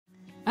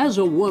As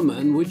a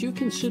woman, would you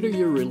consider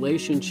your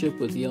relationship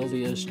with the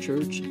LDS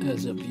Church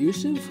as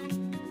abusive?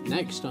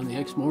 Next on the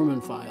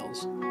Ex-Mormon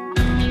Files.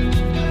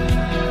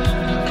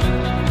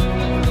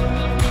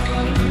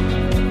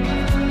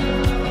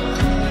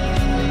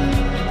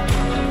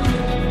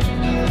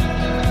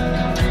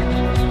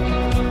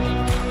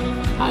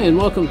 Hi, and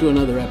welcome to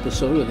another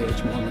episode of the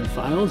Ex-Mormon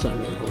Files.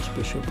 I'm your host,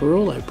 Bishop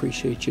Earl. I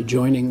appreciate you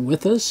joining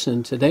with us.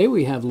 And today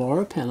we have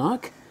Laura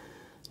Pennock.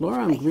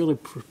 Laura, I'm really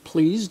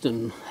pleased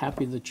and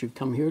happy that you've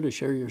come here to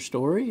share your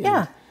story.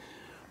 Yeah. And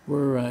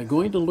we're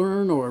going to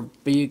learn or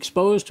be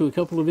exposed to a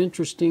couple of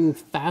interesting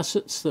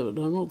facets that I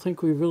don't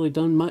think we've really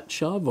done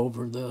much of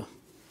over the,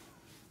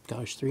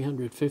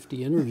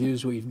 350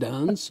 interviews we've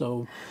done.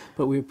 So,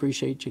 but we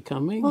appreciate you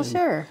coming. Well, and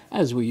sure.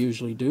 As we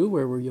usually do,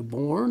 where were you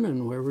born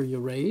and where were you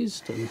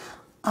raised? And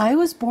I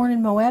was born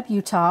in Moab,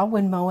 Utah,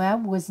 when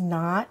Moab was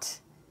not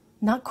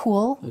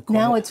cool.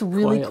 Now it's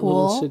really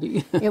cool.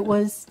 City. It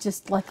was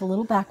just like a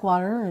little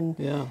backwater and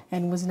Yeah.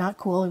 and was not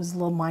cool. It was a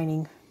little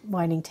mining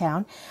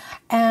town.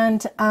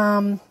 And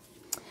my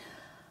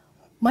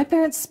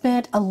parents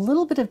spent a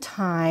little bit of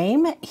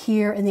time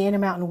here in the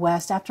Intermountain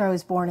West after I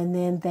was born, and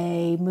then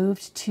they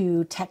moved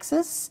to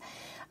Texas.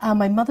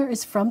 My mother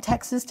is from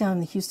Texas, down in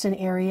the Houston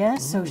area,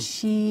 so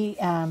she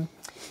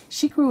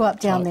grew up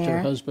down there. Talked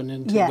your husband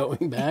into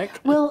going back?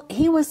 Well,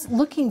 he was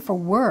looking for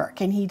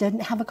work, and he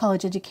didn't have a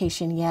college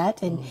education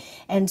yet,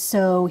 and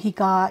so he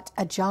got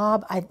a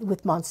job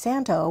with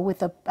Monsanto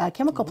with a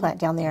chemical plant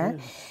down there,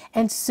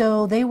 and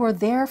so they were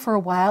there for a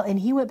while, and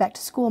he went back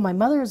to school. My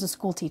mother is a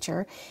school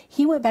teacher.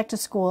 He went back to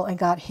school and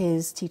got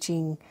his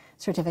teaching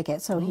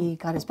certificate. So he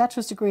got his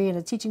bachelor's degree and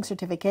a teaching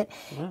certificate.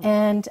 Wow.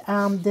 And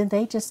then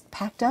they just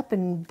packed up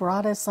and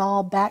brought us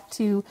all back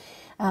to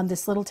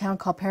this little town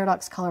called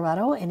Paradox,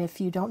 Colorado. And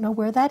if you don't know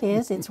where that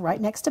is, it's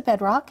right next to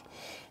Bedrock.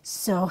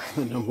 So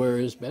I know where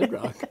is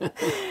Bedrock.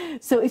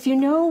 So if you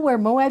know where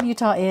Moab,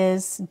 Utah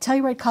is,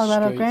 Telluride,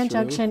 Colorado, Straight Grand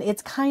through. Junction,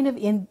 it's kind of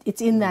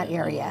in that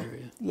area.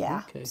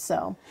 Yeah. Okay.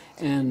 So.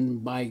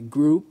 And by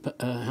group,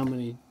 how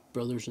many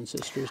brothers and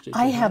sisters did you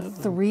have? I have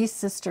 3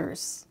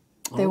 sisters.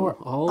 They were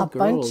all a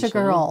bunch of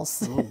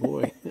girls. Oh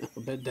boy, I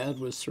bet Dad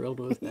was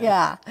thrilled with that.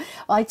 Yeah,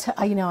 well,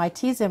 I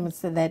tease him and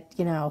said that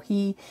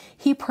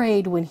he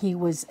prayed when he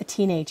was a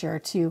teenager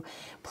to,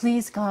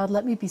 please God,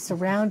 let me be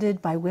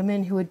surrounded by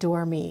women who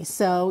adore me.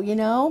 So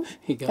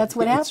that's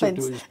what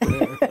happens. To his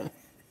prayer.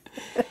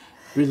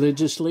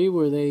 Religiously,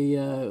 were they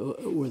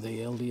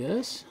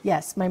LDS?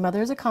 Yes, my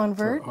mother's a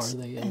convert. Or are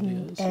they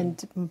LDS?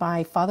 And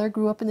my father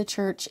grew up in the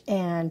church,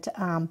 and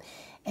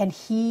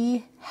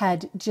he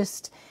had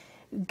just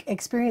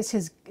experienced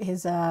his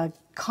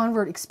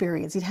convert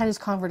experience. He'd had his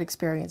convert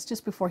experience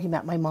just before he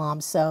met my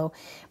mom. So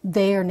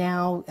they are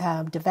now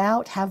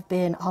devout, have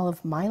been all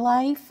of my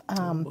life.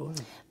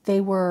 They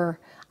were,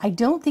 I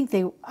don't think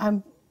they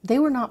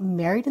were not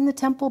married in the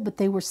temple, but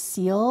they were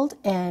sealed,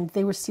 and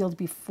they were sealed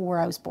before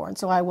I was born.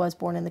 So I was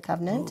born in the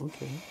covenant. Oh,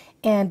 okay.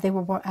 And they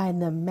were born in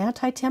the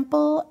Manti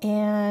Temple,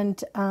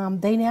 and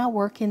they now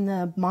work in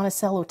the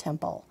Monticello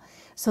Temple.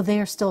 So they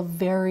are still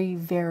very,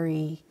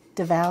 very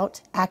devout,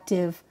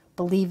 active,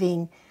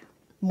 believing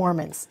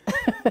Mormons.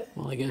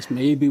 Well, I guess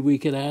maybe we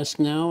could ask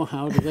now,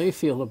 how do they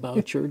feel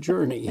about your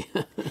journey?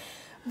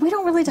 We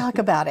don't really talk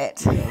about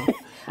it. Yeah,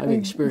 I've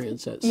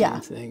experienced that same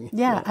thing.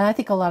 Yeah, and I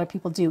think a lot of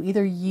people do.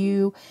 Either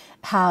you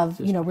have,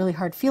 really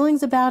hard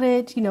feelings about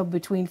it,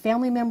 between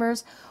family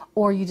members,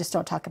 or you just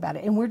don't talk about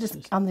it. And we're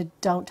just on the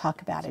don't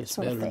talk about it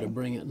sort of thing. It's better to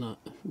bring it,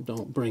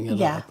 don't bring it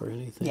up or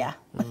anything. Yeah.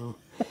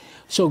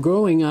 So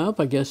growing up,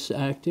 I guess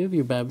active,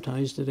 you're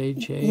baptized at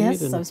age 8?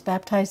 Yes, I was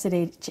baptized at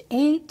age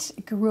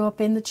 8, grew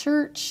up in the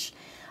church.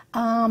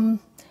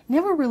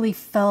 Never really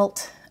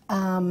felt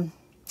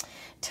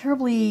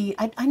terribly,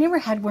 I never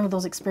had one of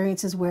those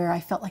experiences where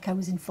I felt like I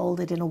was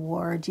enfolded in a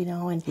ward,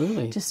 and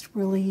really? Just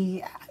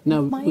really.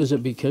 Now, was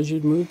it because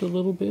you'd moved a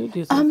little bit? Do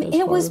you think that's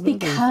it was part of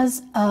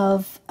because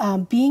of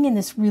being in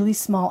this really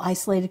small,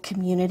 isolated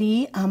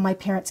community. My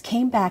parents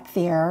came back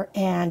there,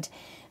 and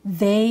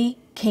they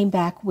came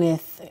back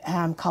with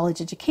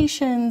college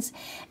educations,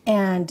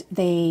 and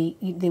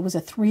there was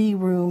a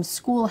 3-room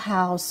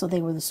schoolhouse, so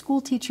they were the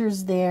school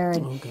teachers there,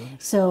 and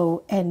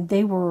and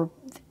they were.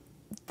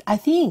 I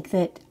think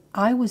that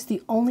I was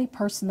the only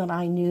person that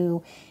I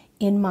knew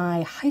in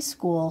my high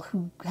school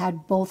who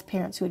had both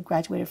parents who had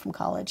graduated from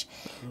college.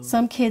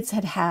 Some kids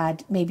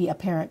had maybe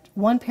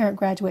one parent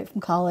graduate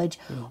from college,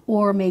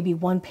 or maybe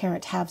one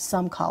parent have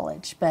some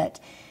college,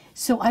 but.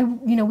 So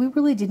we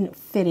really didn't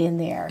fit in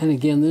there. And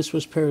again, this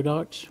was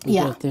Paradox? Was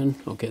Yeah. that then?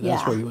 Okay,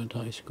 that's where you went to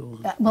high school.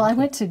 Well, I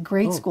went to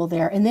grade school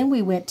there, and then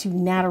we went to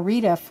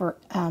Natarita for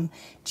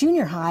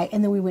junior high,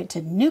 and then we went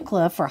to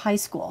Nucla for high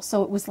school.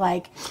 So it was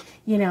like,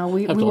 we have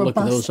were to look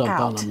bused those up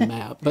out. on a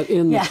map, but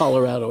in the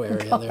Colorado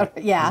area there.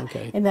 Yeah,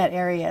 okay. In that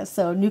area.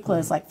 So Nucla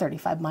is like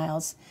 35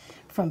 miles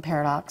from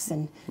Paradox,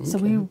 and so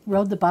we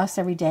rode the bus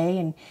every day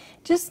and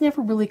just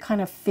never really kind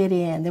of fit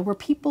in. There were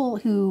people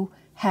who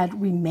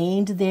had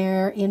remained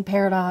there in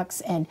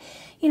Paradox, and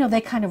they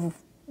kind of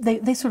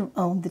they sort of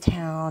owned the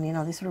town,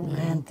 they sort of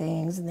ran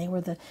things, and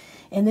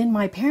and then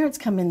my parents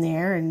come in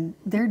there, and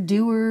they're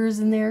doers,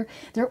 and they're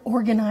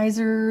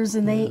organizers,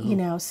 and they,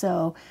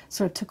 so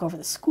sort of took over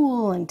the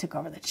school and took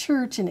over the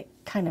church, and it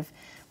kind of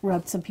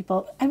rubbed some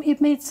people, I mean,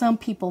 it made some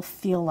people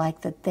feel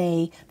like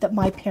that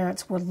my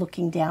parents were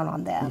looking down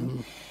on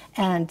them.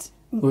 And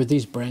were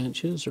these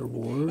branches or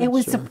wards?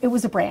 It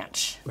was a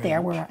branch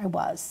there where I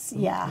was,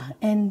 yeah.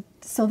 And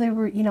so there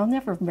were,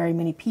 never very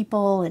many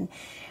people, and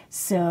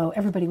so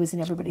everybody was in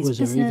everybody's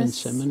business. Was there even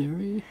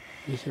seminary?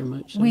 Is there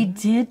much We seminary?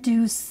 did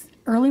do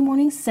early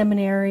morning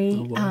seminary.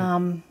 Oh,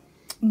 wow.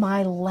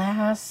 My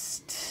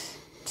last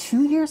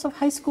 2 years of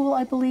high school,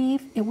 I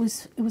believe, it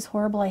was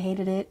horrible. I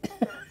hated it.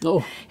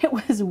 Oh. It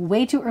was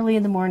way too early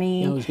in the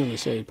morning. I was going to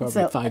say probably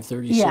So,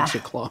 5:30, yeah, 6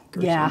 o'clock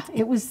or yeah, something.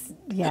 it was,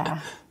 yeah.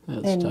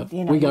 That's And, tough.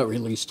 you know, We got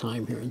release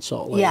time here in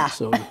Salt Lake, Yeah.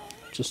 so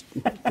just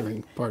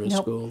during part of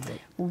Nope. school. But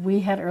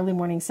We had early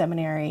morning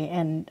seminary,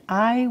 and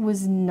I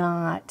was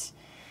not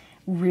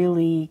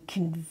really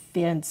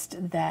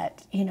convinced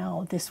that,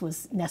 this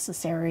was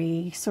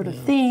necessary sort of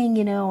thing,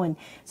 and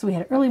so we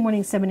had early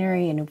morning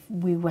seminary, and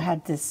we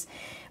had this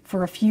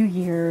for a few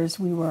years.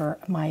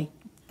 My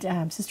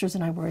sisters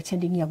and I were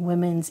attending Young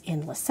Women's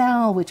in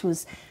LaSalle, which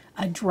was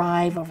a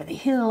drive over the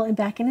hill and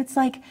back, and it's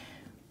like,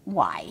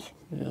 why?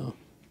 yeah.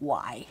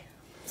 Why?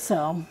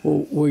 So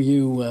Well, were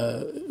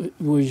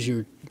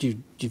you? Do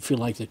you feel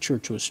like the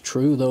church was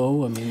true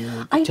though? I mean,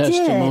 the I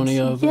testimony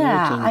did. of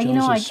Yeah, it, and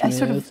Joseph I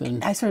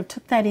Smith, sort of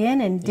took that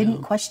in and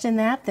didn't question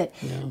that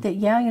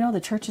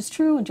the church is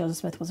true, and Joseph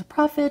Smith was a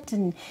prophet,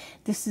 and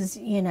this is,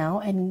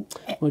 and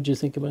what did you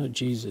think about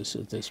Jesus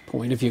at this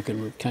point? If you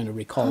can kind of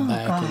recall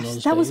back in those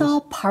days. that was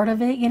all part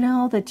of it,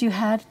 that you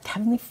had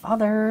Heavenly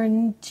Father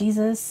and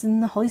Jesus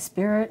and the Holy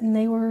Spirit, and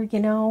they were,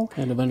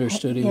 Kind of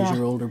understood he was yeah.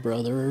 your older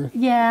brother.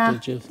 Yeah,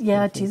 Did you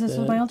yeah. think Jesus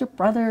was that? my older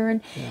brother,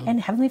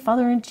 and Heavenly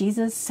Father and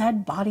Jesus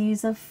had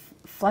bodies of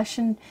flesh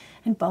and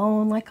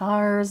bone like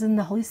ours, and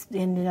the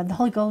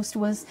Holy Ghost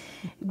was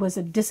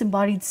a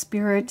disembodied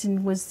spirit,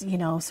 and was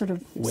sort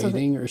of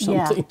Waiting or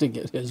something to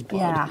get his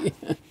body.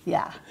 Yeah,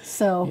 yeah.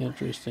 So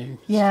Interesting.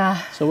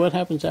 yeah, So what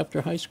happens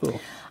after high school?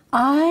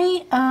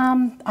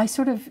 I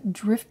sort of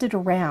drifted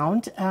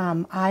around.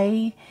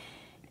 I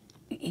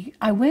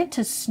went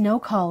to Snow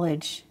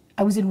College.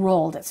 I was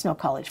enrolled at Snow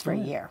College for a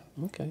year.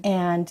 Okay.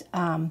 And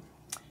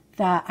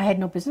that I had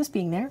no business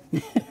being there.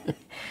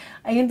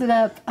 I ended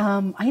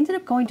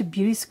up going to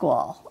beauty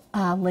school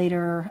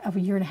later, of a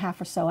year and a half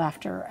or so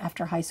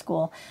after high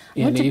school.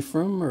 In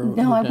Ephraim or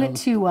No, or I down? went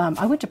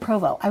to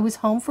Provo. I was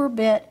home for a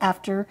bit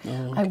after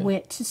I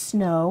went to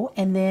Snow,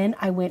 and then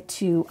I went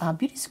to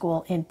beauty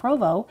school in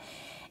Provo.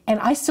 And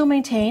I still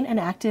maintain an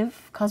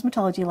active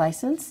cosmetology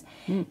license,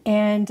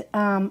 and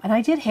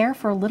I did hair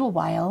for a little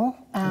while,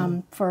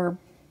 for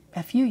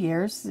a few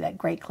years at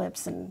Great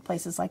Clips and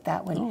places like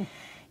that. When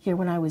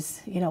I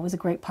was, it was a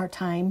great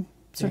part-time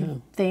sort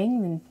of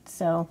thing, and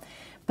so.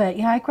 But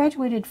yeah, I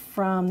graduated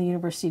from the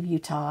University of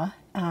Utah.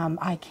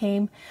 I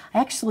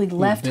actually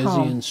left busy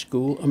home. in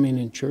school? I mean,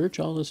 in church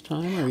all this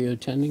time? Are you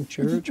attending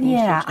church most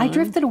Yeah, of the I time?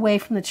 drifted away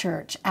from the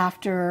church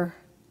after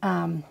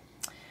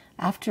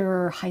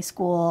high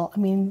school. I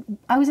mean,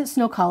 I was at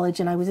Snow College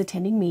and I was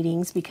attending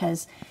meetings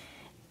because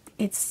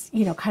it's,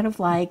 kind of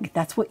like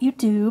that's what you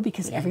do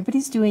because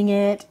everybody's doing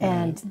it.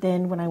 And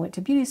then when I went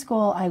to beauty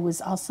school, I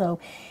was also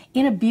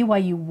in a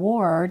BYU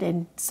ward.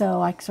 And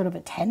so I sort of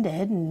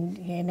attended and,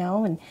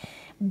 and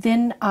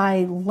then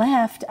I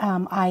left.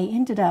 I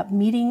ended up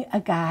meeting a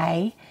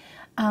guy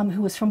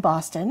who was from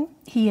Boston.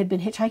 He had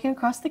been hitchhiking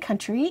across the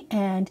country,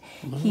 and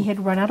he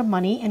had run out of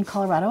money in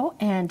Colorado,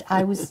 and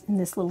I was in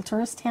this little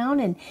tourist town,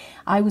 and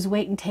I was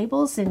waiting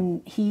tables,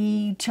 and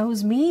he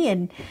chose me,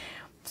 and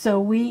so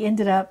we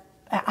ended up,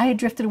 I had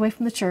drifted away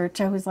from the church.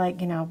 I was like,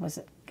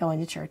 wasn't going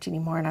to church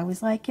anymore, and I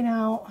was like,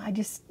 I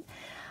Was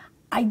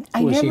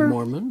he never...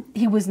 Mormon?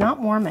 He was not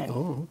Mormon.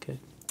 Oh, okay.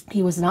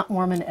 He was not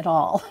Mormon at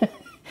all.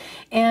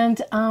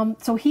 And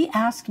so he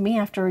asked me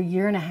after a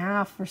year and a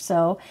half or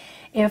so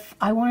if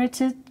I wanted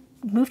to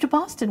move to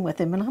Boston with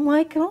him. And I'm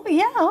like, oh,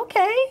 yeah,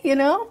 okay,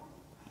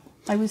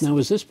 I was. Now,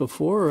 was this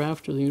before or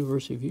after the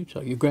University of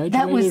Utah? You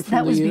graduated from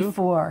That was the U?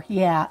 before,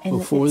 yeah. And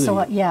Before so,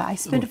 the- yeah, I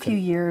spent a few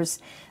years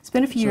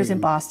in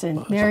Boston,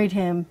 Boston. married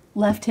him,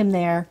 left him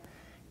there,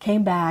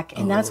 came back,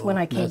 and that's when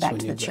I came that's back when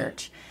to you the got-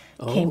 church.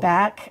 Came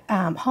back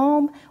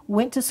home,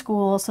 went to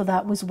school, so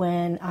that was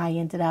when I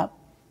ended up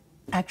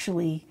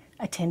actually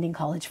attending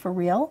college for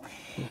real,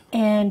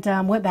 and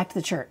went back to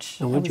the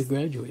church. And what did you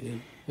graduate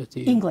in? At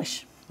the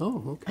English.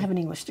 Oh, okay. I have an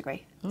English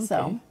degree. Okay.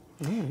 So,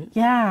 All right.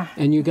 yeah.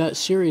 And you got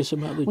serious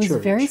about the Was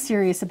church. very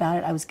serious about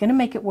it. I was going to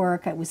make it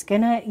work. I was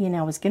going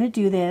to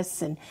do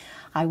this, and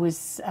I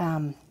was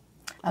going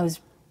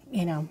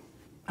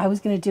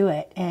to do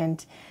it.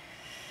 And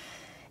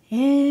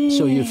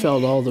So you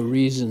felt all the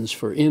reasons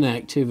for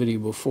inactivity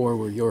before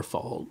were your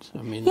fault.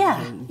 I mean,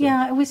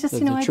 it was just,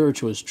 that the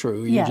church was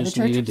true. You the just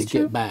church needed to was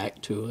true. get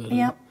back to it.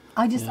 Yep.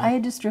 I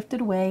had just drifted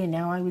away, and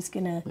now I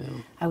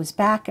was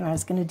back, and I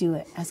was going to do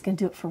it. I was going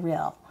to do it for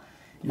real.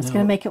 I was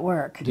going to make it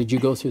work. Did you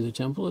go through the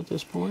temple at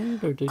this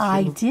point, or did you?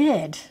 I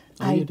did.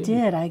 Oh, I you did?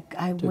 did. I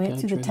went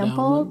through the your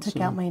temple, endowments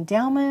took out my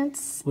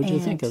endowments. What did you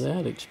think of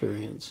that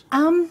experience?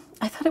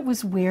 I thought it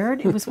was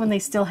weird. It was when they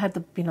still had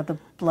the the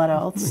blood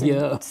oaths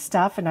and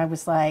stuff, and I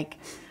was like,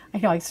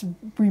 I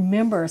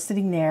remember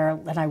sitting there,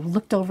 and I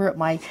looked over at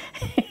my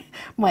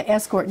my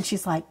escort, and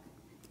she's like,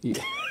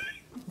 Yeah.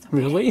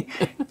 Really?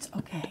 It's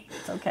okay.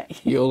 It's okay.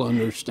 You'll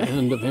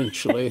understand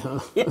eventually, huh?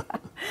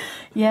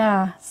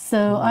 Yeah.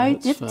 So I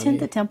did funny.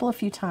 attend the temple a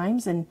few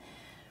times, and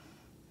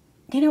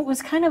it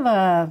was kind of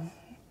an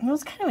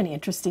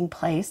interesting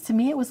place to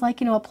me. It was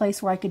like a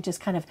place where I could just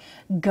kind of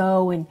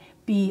go and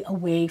be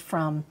away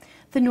from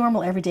the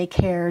normal everyday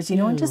cares,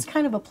 and just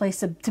kind of a place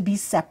to be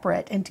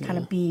separate and to kind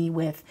of be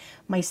with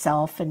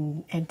myself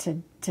and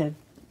to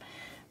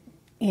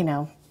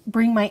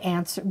bring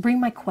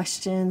my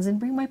questions and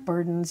bring my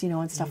burdens,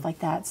 and stuff like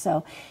that.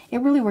 So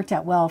it really worked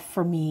out well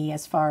for me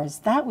as far as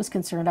that was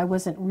concerned. I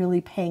wasn't really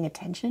paying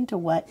attention to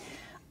what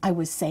I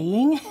was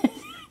saying,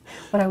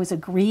 what I was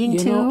agreeing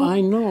to.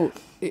 I know.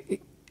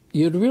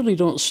 You really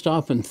don't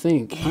stop and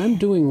think. I'm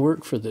doing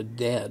work for the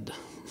dead.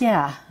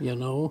 Yeah. We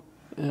don't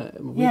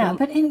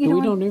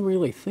even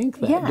really think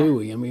that, do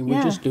we? I mean,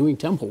 we're just doing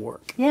temple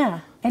work. Yeah.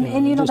 And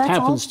it just that's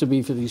happens to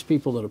be for these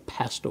people that have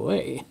passed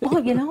away.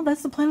 Well,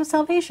 that's the plan of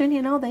salvation.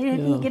 They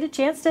didn't get a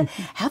chance to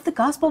have the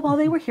gospel while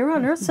they were here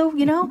on earth. So,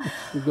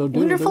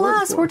 wonderful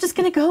us. We're just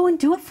going to go and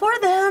do it for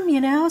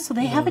them, so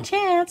they have a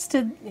chance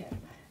to,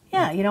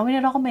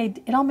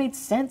 it all made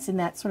sense in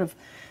that sort of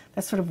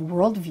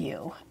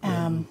worldview.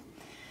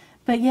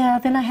 But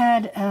then I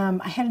had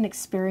an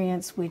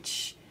experience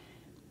which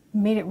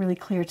made it really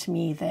clear to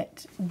me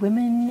that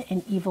women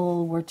and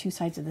evil were two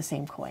sides of the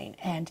same coin,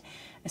 and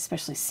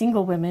especially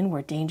single women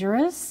were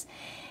dangerous,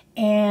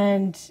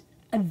 and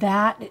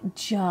that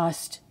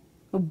just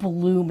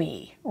blew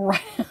me right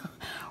out.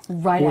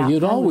 Well,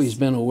 you'd always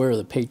been aware of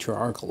the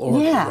patriarchal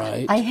order,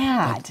 right? I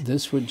had. But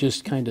this would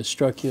just kind of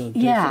struck you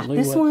differently.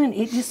 Yeah, this one,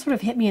 it just sort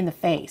of hit me in the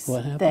face.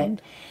 What happened?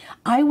 That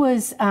I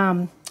was,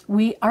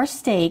 our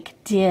stake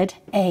did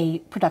a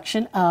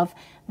production of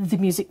The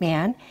Music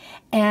Man,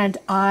 and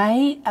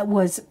I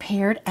was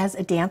paired as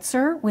a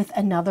dancer with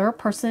another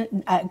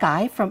person, a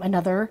guy from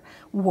another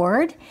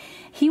ward.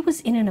 He was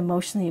in an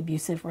emotionally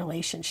abusive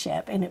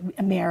relationship and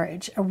a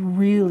marriage, a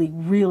really,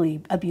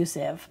 really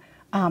abusive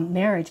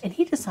marriage, and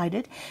he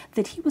decided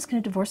that he was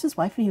going to divorce his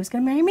wife and he was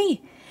going to marry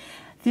me.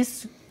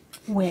 This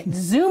went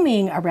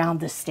zooming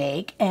around the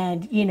stake,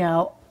 and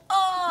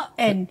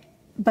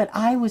but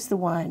I was the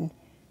one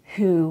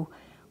who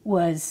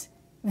was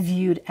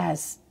viewed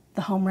as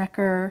the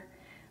homewrecker,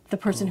 the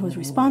person who was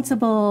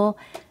responsible,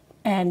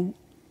 and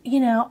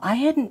I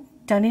hadn't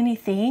done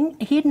anything.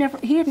 He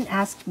hadn't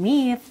asked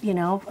me if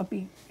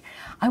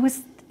I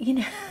was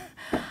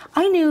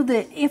I knew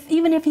that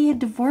even if he had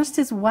divorced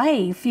his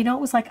wife, it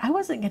was like I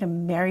wasn't going to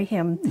marry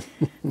him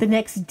the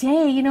next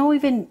day.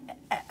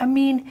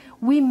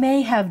 We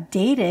may have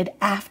dated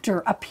after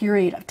a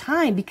period of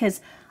time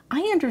because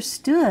I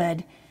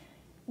understood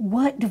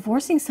what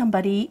divorcing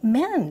somebody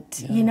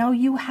meant. Yeah.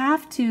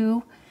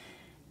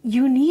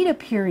 You need a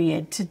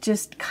period to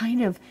just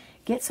kind of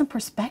get some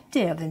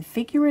perspective and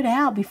figure it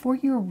out before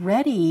you're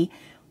ready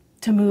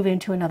to move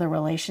into another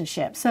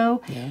relationship.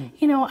 So,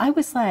 I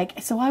was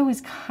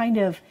kind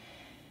of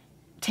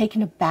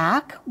taken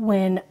aback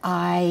when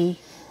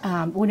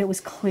when it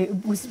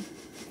was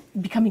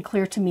becoming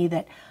clear to me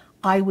that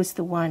I was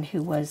the one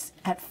who was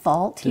at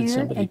fault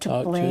here and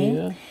to blame.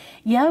 To you?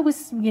 Yeah, it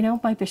was,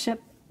 my bishop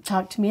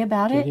talked to me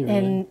about it,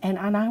 really? and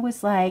I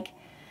was like,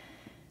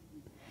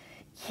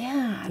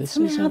 yeah, this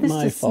somehow isn't this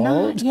my is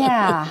fault.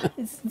 not.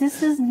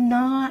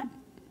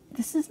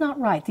 This is not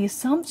right. The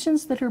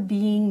assumptions that are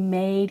being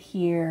made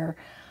here.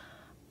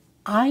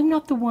 I'm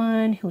not the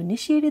one who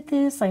initiated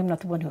this. I am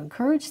not the one who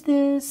encouraged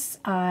this.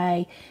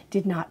 I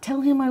did not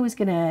tell him I was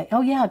gonna.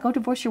 Oh yeah, go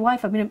divorce your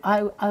wife.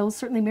 I will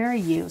certainly marry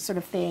you, sort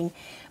of thing.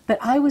 But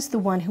I was the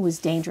one who was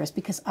dangerous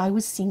because I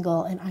was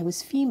single and I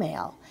was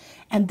female,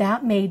 and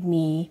that made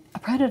me a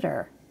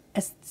predator,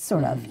 as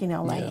sort of,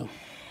 Yeah.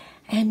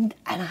 and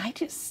I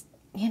just.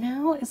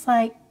 It's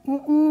like,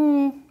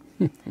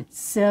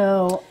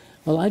 So.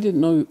 Well, I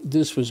didn't know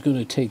this was going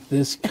to take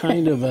this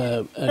kind of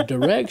a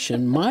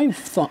direction. My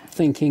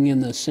thinking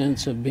in the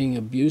sense of being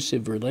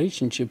abusive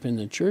relationship in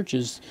the church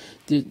is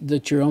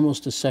that you're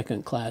almost a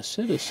second-class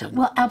citizen.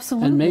 Well,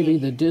 absolutely. And maybe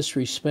the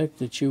disrespect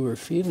that you were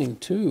feeling,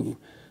 too,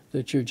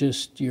 that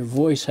your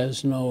voice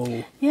has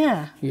no...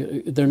 Yeah.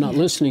 They're not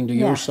listening to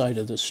your side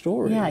of the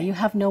story. Yeah, you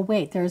have no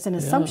weight. There's an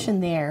assumption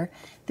there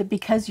that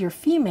because you're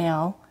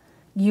female...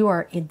 You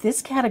are in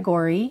this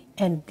category,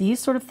 and these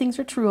sort of things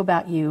are true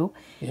about you,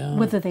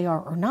 whether they are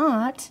or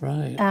not.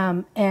 Right.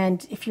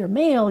 And if you're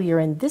male, you're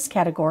in this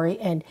category,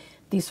 and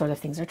these sort of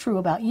things are true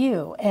about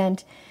you.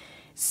 And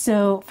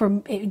so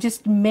it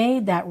just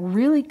made that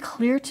really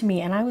clear to me.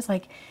 And I was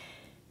like,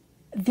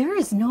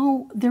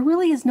 there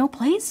really is no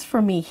place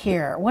for me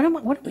here. What am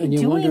I And you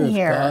doing wonder if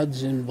here?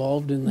 God's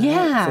involved in that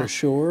Yeah. for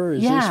sure.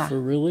 Is Yeah. this for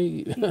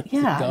really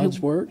Yeah. God's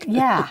work?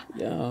 Yeah.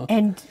 Yeah.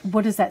 And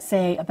what does that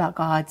say about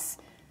God's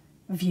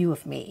view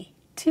of me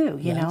too?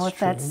 You know, if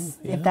That's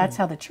true. if that's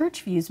how the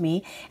church views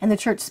me, and the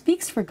church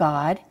speaks for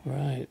God,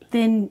 Right.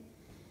 then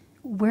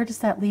where does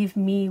that leave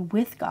me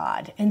with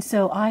God? And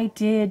so I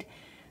did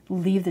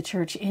leave the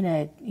church in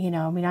a,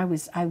 I mean,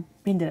 I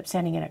ended up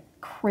standing in a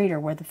crater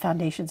where the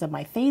foundations of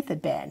my faith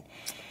had been.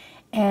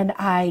 And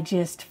I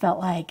just felt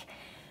like,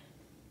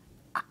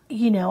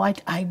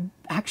 I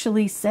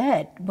actually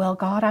said, well,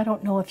 God, I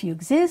don't know if you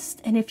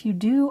exist. And if you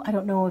do, I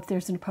don't know if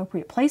there's an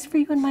appropriate place for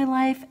you in my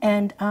life.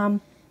 And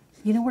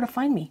you know where to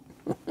find me.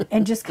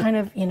 And just kind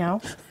of, okay.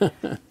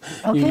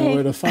 You know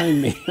where to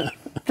find me.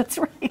 That's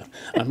right.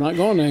 I'm not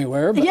going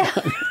anywhere. But Yeah.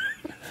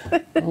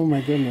 Oh,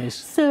 my goodness.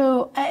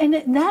 So,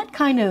 and that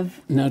kind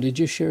of... Now, did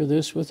you share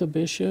this with a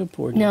bishop?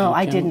 Or No, you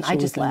I didn't. counsel I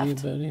just with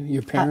left. anybody?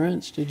 Your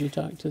parents, did you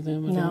talk to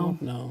them at all?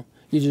 No.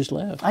 You just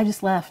left? I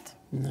just left.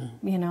 No.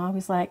 I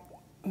was like...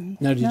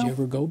 Now, did you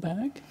ever go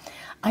back?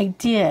 I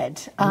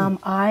did.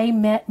 I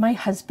met my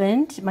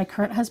husband, my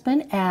current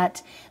husband,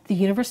 at the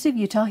University of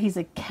Utah. He's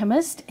a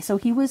chemist, so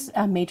he was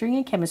majoring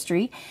in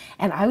chemistry,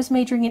 and I was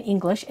majoring in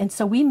English, and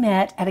so we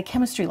met at a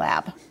chemistry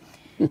lab.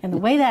 And the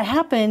way that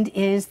happened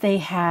is they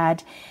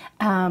had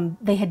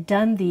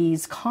done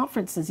these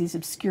conferences, these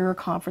obscure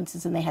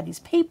conferences, and they had these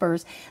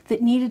papers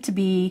that needed to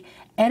be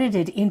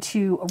edited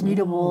into a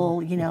readable,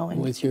 and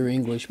With your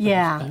English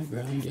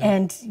background? Yeah.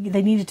 and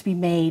they needed to be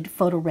made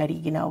photo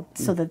ready,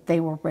 so that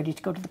they were ready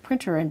to go to the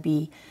printer and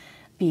be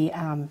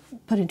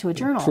put into a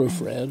journal.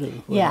 Proofread or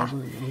whatever.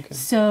 Yeah. Okay.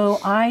 So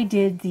I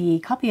did the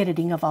copy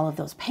editing of all of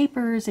those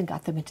papers and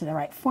got them into the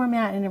right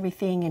format and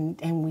everything,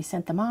 and we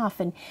sent them off.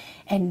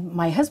 And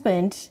my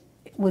husband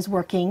was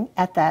working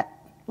at that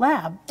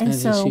lab. And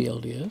so is he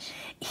LDS?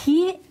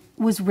 he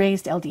was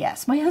raised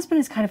LDS. My husband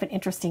is kind of an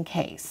interesting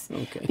case.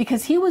 Okay.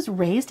 Because he was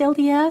raised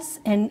LDS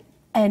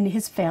and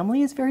his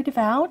family is very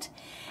devout.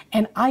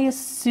 And I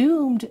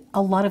assumed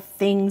a lot of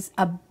things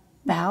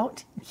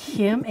about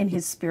him and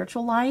his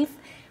spiritual life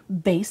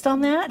based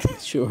on that.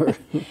 Sure.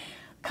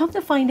 Come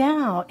to find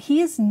out, he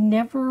has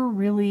never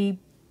really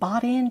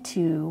bought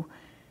into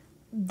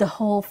the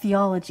whole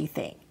theology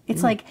thing.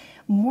 It's like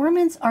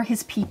Mormons are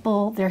his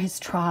people, they're his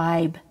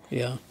tribe.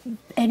 Yeah.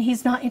 And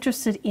he's not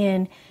interested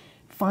in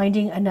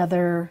finding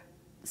another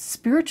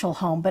spiritual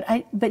home,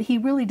 but he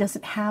really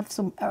doesn't have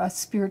a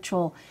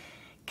spiritual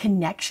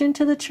connection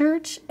to the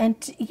church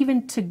and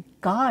even to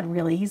God.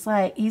 Really, he's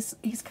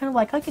kind of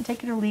like, I can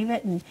take it or leave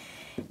it,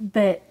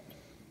 but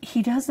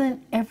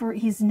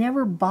he's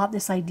never bought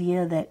this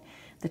idea that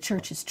the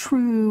church is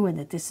true and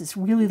that this is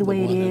really the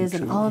way it is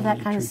and all of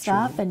that kind of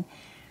stuff. And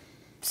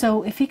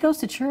so if he goes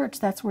to church,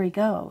 that's where he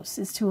goes,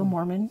 is to a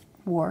Mormon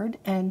ward.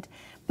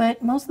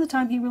 But most of the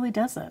time he really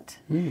doesn't.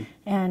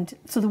 And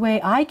so the way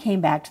I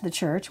came back to the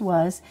church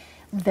was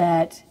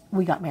that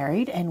we got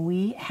married and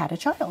we had a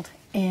child.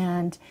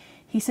 And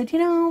he said,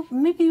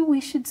 maybe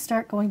we should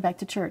start going back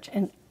to church.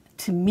 And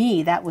to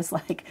me, that was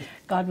like,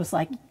 God was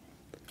like,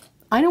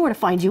 I know where to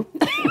find you.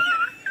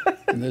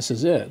 And this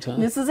is it, huh?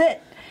 This is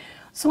it.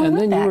 So and I went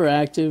then back. you were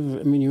active.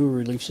 I mean, you were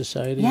Relief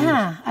Society.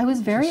 Yeah, I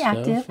was very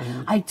active.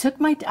 And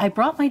I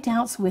brought my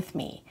doubts with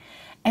me.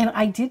 And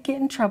I did get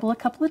in trouble a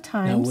couple of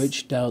times. Now,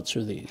 which doubts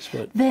are these?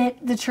 What?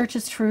 That the church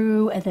is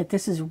true and that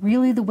this is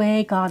really the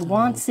way God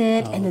wants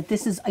it and that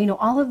this is,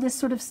 all of this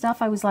sort of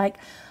stuff. I was like,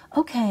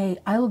 okay,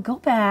 I will go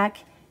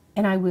back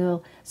and I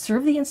will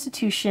serve the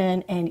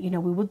institution and,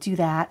 we will do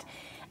that.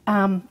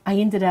 I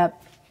ended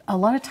up, a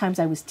lot of times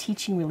I was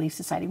teaching Relief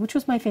Society, which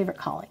was my favorite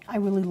calling. I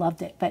really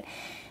loved it. But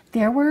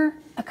there were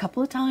a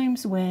couple of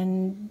times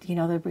when,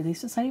 the Relief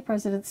Society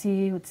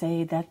presidency would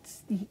say,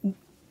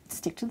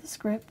 stick to the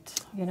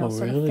script,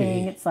 sort of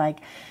thing. It's like,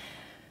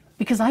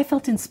 because I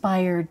felt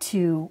inspired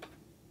to,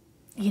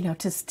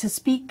 to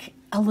speak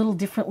a little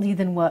differently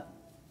than what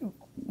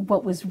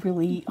was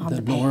really on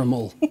the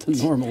normal, the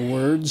normal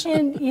words.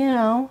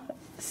 And,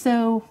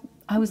 so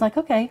I was like,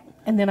 okay.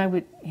 And then I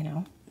would,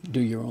 do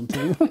your own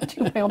thing.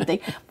 do my own thing.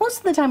 Most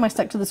of the time I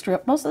stuck to the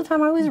script. Most of the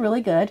time I was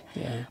really good.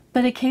 Yeah.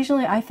 But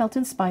occasionally I felt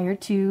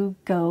inspired to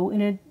go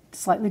in a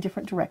slightly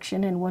different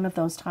direction. And one of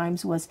those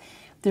times was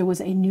there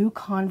was a new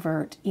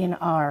convert in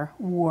our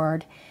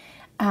ward.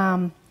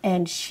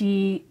 And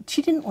she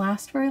didn't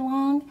last very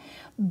long,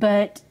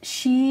 but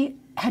she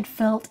had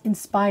felt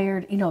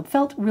inspired,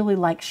 felt really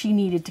like she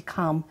needed to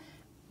come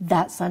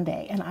that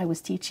Sunday. And I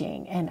was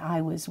teaching and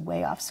I was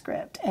way off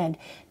script. And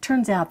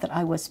turns out that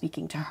I was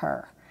speaking to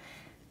her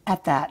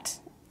at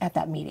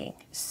that meeting.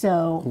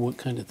 So what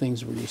kind of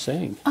things were you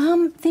saying?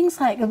 Things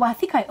like, well, I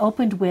think I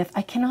opened with,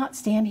 I cannot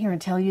stand here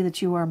and tell you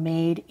that you are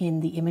made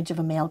in the image of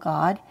a male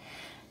God.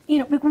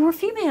 We're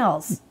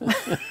females.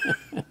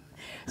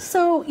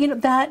 So,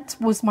 that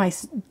was my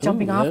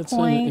jumping off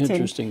point. That's an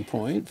interesting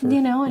point.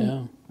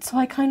 So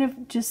I kind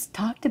of just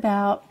talked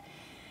about,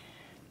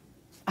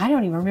 I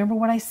don't even remember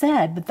what I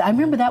said, but I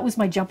remember that was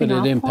my jumping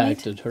off point. But it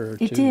impacted her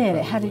too. It did.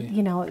 It probably.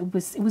 had,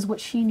 it was what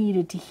she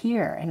needed to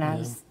hear, and I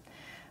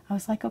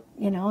was like,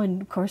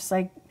 and of course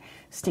I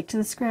stick to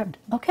the script.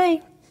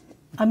 Okay,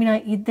 I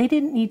mean, they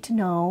didn't need to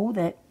know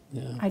that.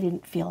 Yeah. I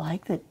didn't feel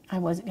like that I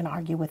wasn't going to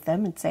argue with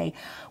them and say,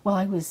 well,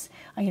 I was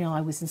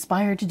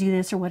inspired to do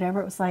this or whatever.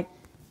 It was like,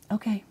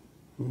 okay,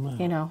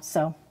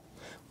 so.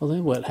 Well,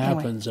 then what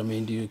happens? Anyway. I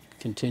mean, do you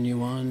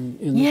continue on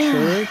in the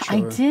church? Yeah,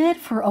 I did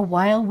for a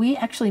while. We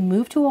actually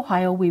moved to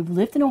Ohio. We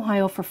lived in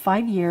Ohio for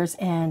 5 years,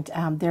 and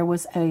there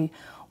was a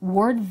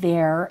ward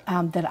there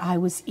that I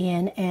was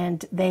in,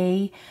 and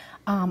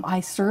I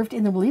served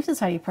in the Relief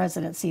Society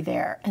presidency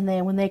there. And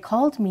then when they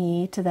called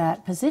me to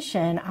that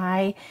position,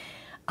 I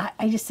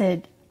just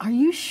said, are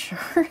you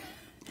sure?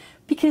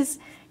 Because,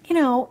 you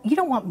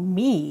don't want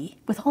me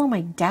with all of my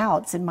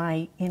doubts and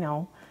my,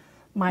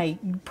 my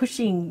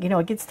pushing,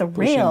 against the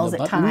rails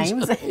at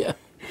times.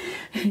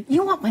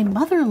 You want my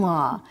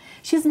mother-in-law.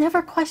 She's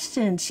never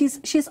questioned.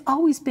 She's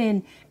always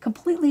been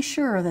completely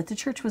sure that the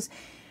church was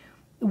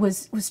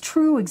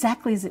true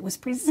exactly as it was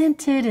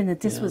presented, and that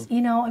this was,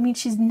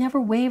 she's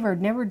never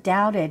wavered, never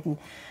doubted. And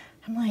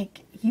I'm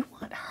like, you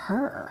want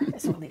her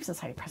as a Relief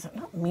Society president,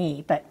 not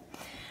me. But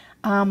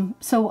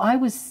so I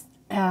was,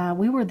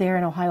 we were there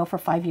in Ohio for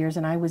 5 years,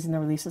 and I was in the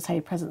Relief Society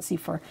presidency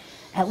for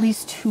at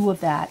least 2 of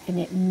that. And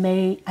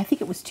I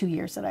think it was 2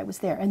 years that I was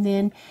there. And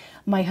then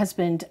my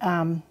husband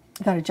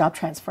got a job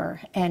transfer,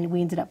 and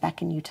we ended up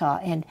back in Utah.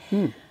 And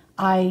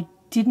I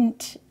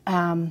didn't,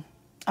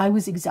 I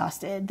was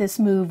exhausted. This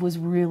move was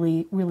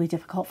really, really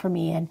difficult for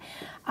me.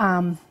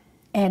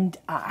 And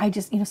I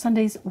just,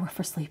 Sundays were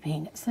for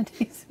sleeping,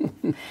 Sundays.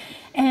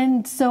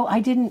 And so I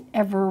didn't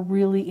ever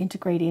really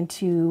integrate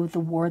into the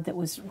ward that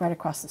was right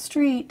across the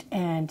street.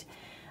 And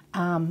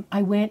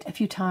I went a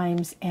few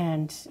times,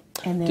 and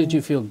then... Did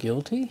you feel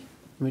guilty?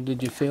 I mean,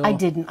 did you feel... I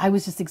didn't. I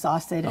was just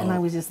exhausted, and I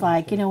was just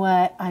like, you know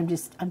what, I'm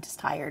just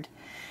tired.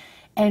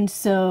 And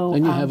so...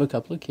 And you have a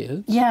couple of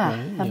kids. Yeah,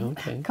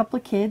 right? A couple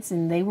of kids,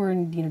 and they were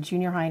in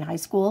junior high and high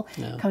school,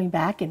 coming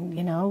back, and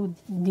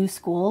new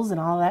schools and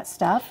all that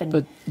stuff. And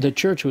but the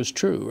church was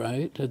true,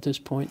 right? At this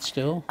point,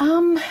 still.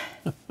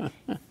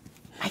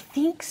 I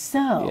think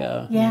so.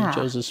 Yeah. Yeah.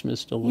 Joseph Smith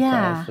still the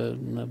prophet.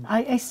 And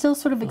I still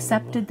sort of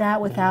accepted that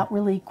without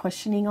really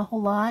questioning a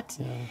whole lot.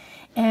 Yeah.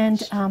 And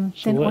so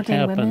then what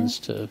ordained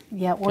happens women.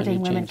 To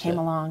Ordained women came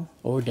along.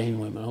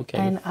 Ordained women, okay.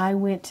 And I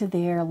went to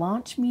their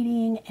launch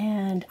meeting,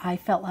 and I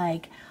felt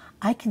like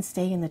I can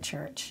stay in the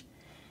church.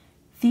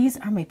 These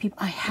are my people.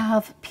 I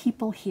have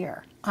people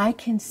here. I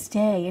can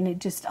stay. And it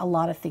just, a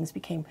lot of things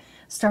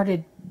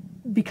started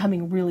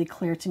becoming really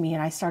clear to me.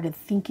 And I started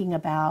thinking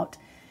about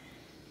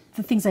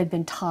the things I'd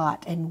been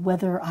taught and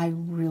whether I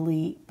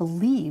really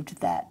believed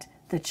that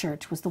the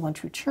church was the one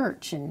true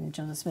church and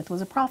Joseph Smith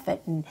was a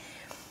prophet, and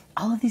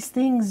all of these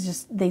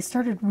things they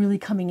started really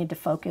coming into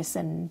focus.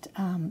 And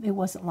it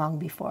wasn't long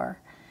before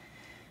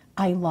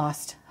I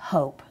lost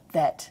hope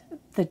that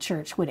the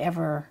church would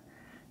ever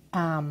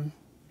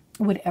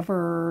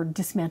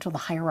dismantle the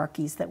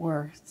hierarchies that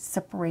were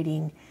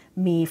separating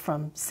me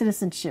from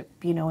citizenship,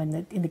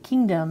 in the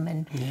kingdom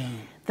and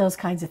those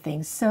kinds of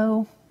things.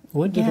 So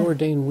what did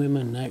ordained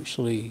women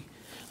actually...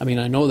 I mean,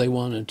 I know they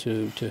wanted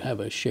to have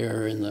a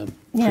share in the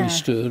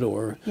priesthood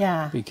or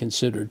be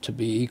considered to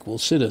be equal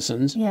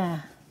citizens.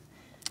 Yeah.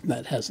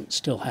 That hasn't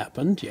still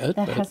happened yet.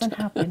 That hasn't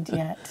happened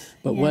yet.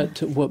 But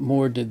what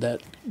more did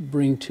that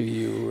bring to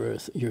you or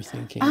your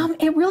thinking?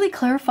 It really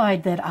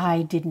clarified that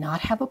I did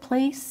not have a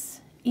place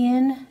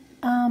in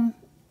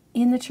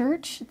the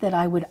church, that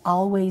I would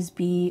always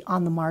be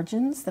on the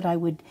margins, that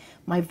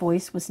my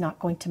voice was not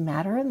going to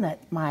matter, and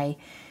that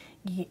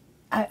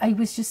I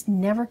was just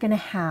never going to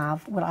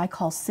have what I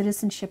call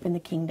citizenship in the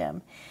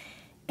kingdom.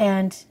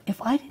 And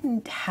if I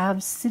didn't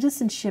have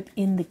citizenship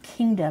in the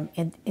kingdom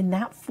in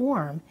that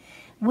form,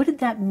 what did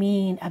that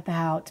mean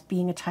about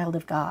being a child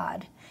of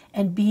God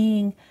and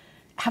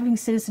having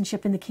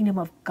citizenship in the kingdom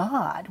of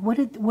God? What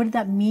did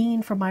that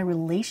mean for my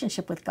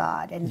relationship with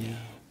God?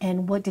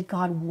 And what did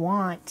God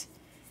want?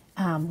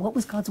 What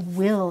was God's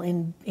will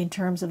in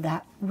terms of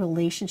that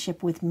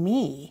relationship with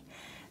me?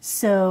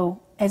 So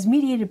as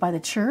mediated by the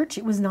church,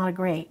 it was not a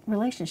great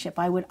relationship.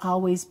 I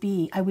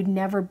would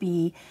never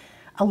be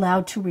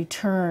allowed to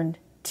return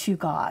to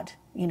God.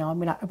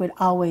 I would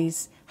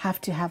always have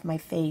to have my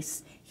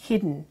face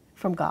hidden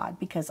from God,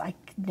 because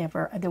there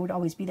would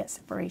always be that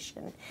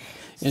separation.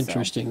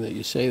 Interesting that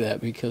you say that,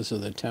 because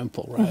of the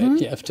temple, right? Mm-hmm.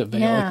 You have to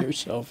veil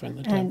yourself in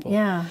the temple.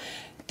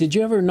 Did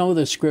you ever know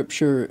the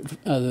scripture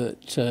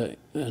that,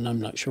 and I'm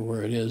not sure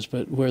where it is,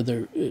 but where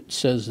it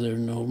says they're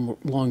no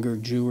longer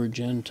Jew or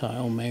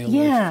Gentile, male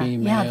or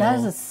female? Yeah, that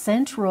is a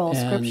central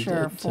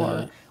scripture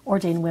for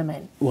ordained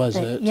women. Was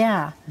it?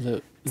 Yeah.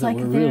 That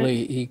we're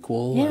really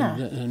equal,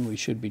 and we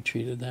should be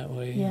treated that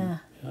way. Yeah.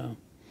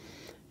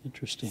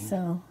 Interesting.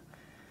 So...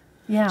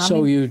 Yeah.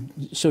 So you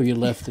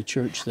left the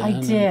church then? I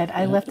did.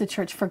 I left the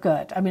church for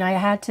good. I mean, I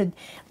had to,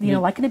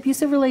 like an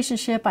abusive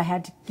relationship, I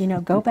had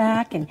to, go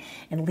back and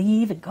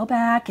leave and go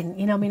back.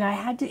 And, I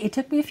had to, it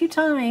took me a few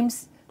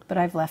times, but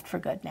I've left for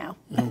good now.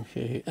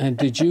 Okay. And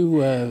did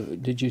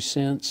you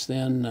sense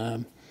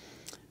then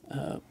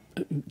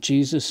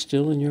Jesus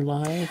still in your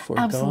life, or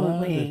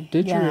Absolutely. God?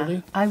 Did you Yeah.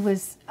 really? I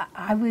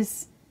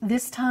was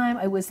this time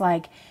it was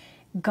like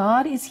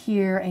God is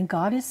here and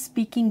God is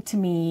speaking to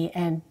me,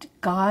 and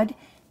God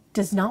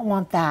does not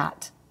want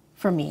that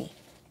for me.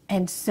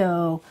 And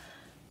so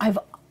I've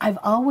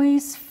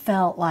always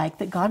felt like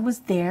that God was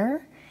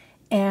there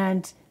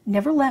and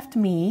never left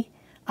me.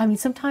 I mean,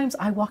 sometimes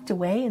I walked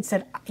away and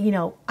said, you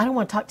know, I don't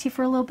want to talk to you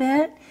for a little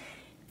bit,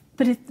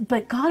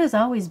 but God has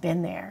always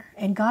been there,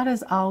 and God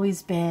has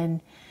always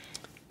been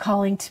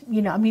calling to,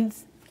 you know, I mean,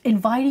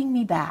 inviting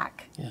me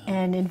back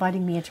and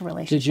inviting me into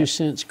relationship. Did you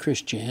sense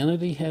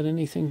Christianity had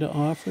anything to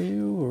offer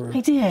you, or?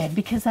 I did,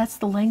 because that's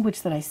the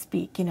language that I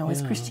speak, you know,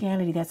 is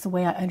Christianity. That's the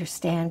way I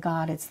understand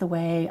God. It's the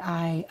way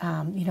I,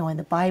 you know, in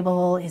the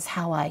Bible is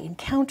how I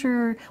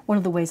encounter, one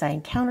of the ways I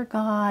encounter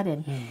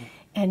God.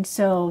 And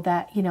so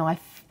that, you know,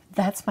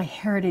 that's my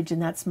heritage,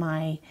 and that's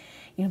my,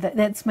 you know,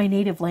 that's my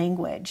native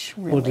language,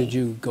 really. Well, did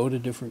you go to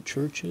different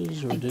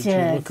churches, or did you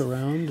look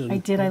around? I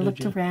did. I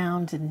looked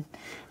around,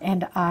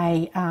 and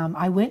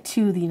I went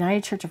to the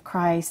United Church of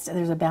Christ.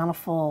 There's a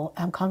Bountiful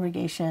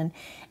congregation,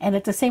 and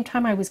at the same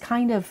time, I was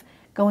kind of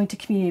going to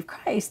Community of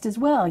Christ as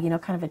well. You know,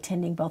 kind of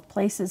attending both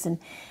places, and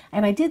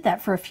I did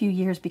that for a few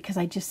years because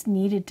I just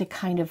needed to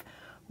kind of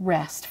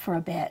rest for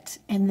a bit,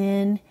 and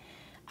then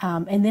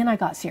I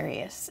got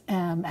serious.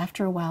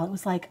 After a while, it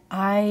was like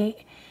I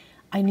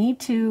need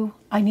to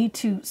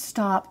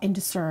stop and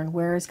discern,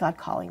 where is God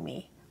calling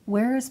me?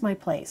 Where is my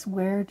place?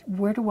 Where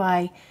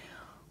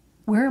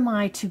am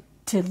I to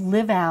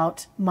live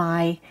out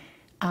my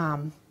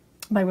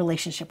my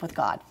relationship with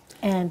God?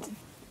 And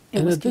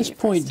at this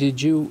point,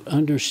 did you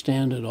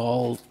understand at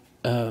all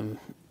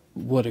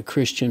what a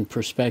Christian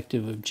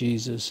perspective of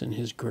Jesus and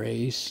His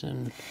grace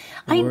and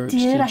works? I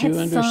did. I you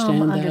had understand some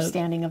that?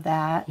 understanding of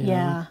that.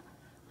 Yeah.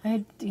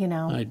 I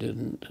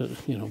didn't,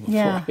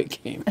 before I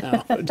came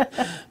out.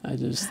 I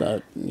just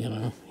thought,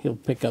 He'll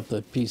pick up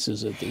the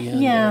pieces at the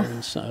end there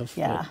and stuff.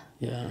 Yeah.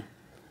 But,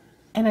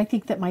 and I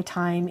think that my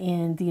time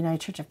in the United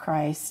Church of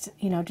Christ,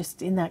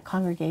 just in that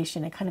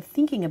congregation and kind of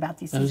thinking about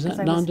these things. Is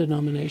that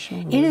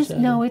non-denominational? It is.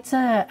 No, it's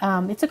a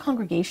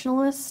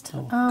Congregationalist.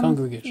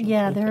 Congregational.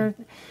 Yeah, okay. They're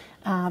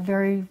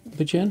very.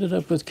 But you ended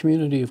up with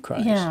Community of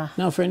Christ. Yeah.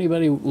 Now, for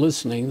anybody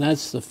listening,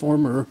 that's the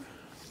former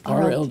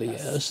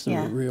RLDS,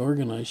 the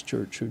Reorganized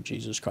Church of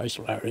Jesus Christ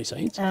of Latter-day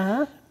Saints.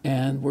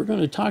 And we're going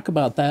to talk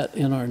about that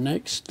in our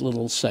next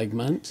little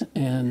segment,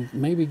 and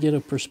maybe get a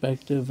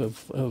perspective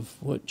of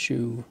what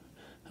you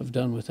have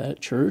done with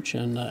that church.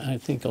 And I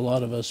think a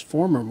lot of us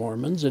former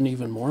Mormons and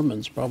even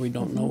Mormons probably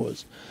don't know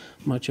as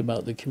much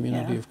about the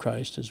Community of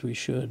Christ as we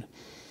should.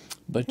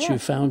 But you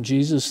found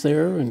Jesus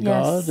there, and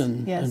God,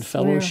 and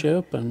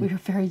fellowship. We were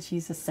very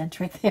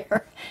Jesus-centric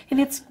there,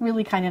 and it's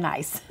really kind of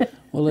nice.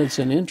 Well, it's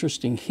an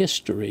interesting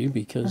history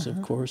because,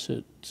 of course,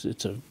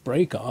 it's a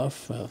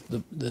break-off,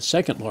 the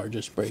second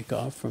largest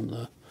break-off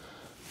from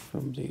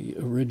the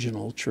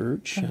original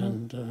church,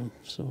 and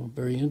so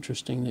very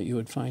interesting that you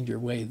would find your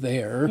way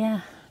there.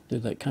 Yeah.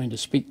 Did that kind of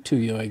speak to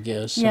you, I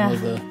guess, some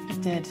of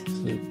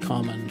the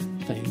common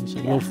things,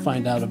 and we'll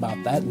find out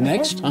about that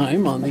next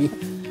time on the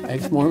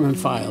Ex-Mormon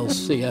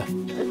Files. See ya.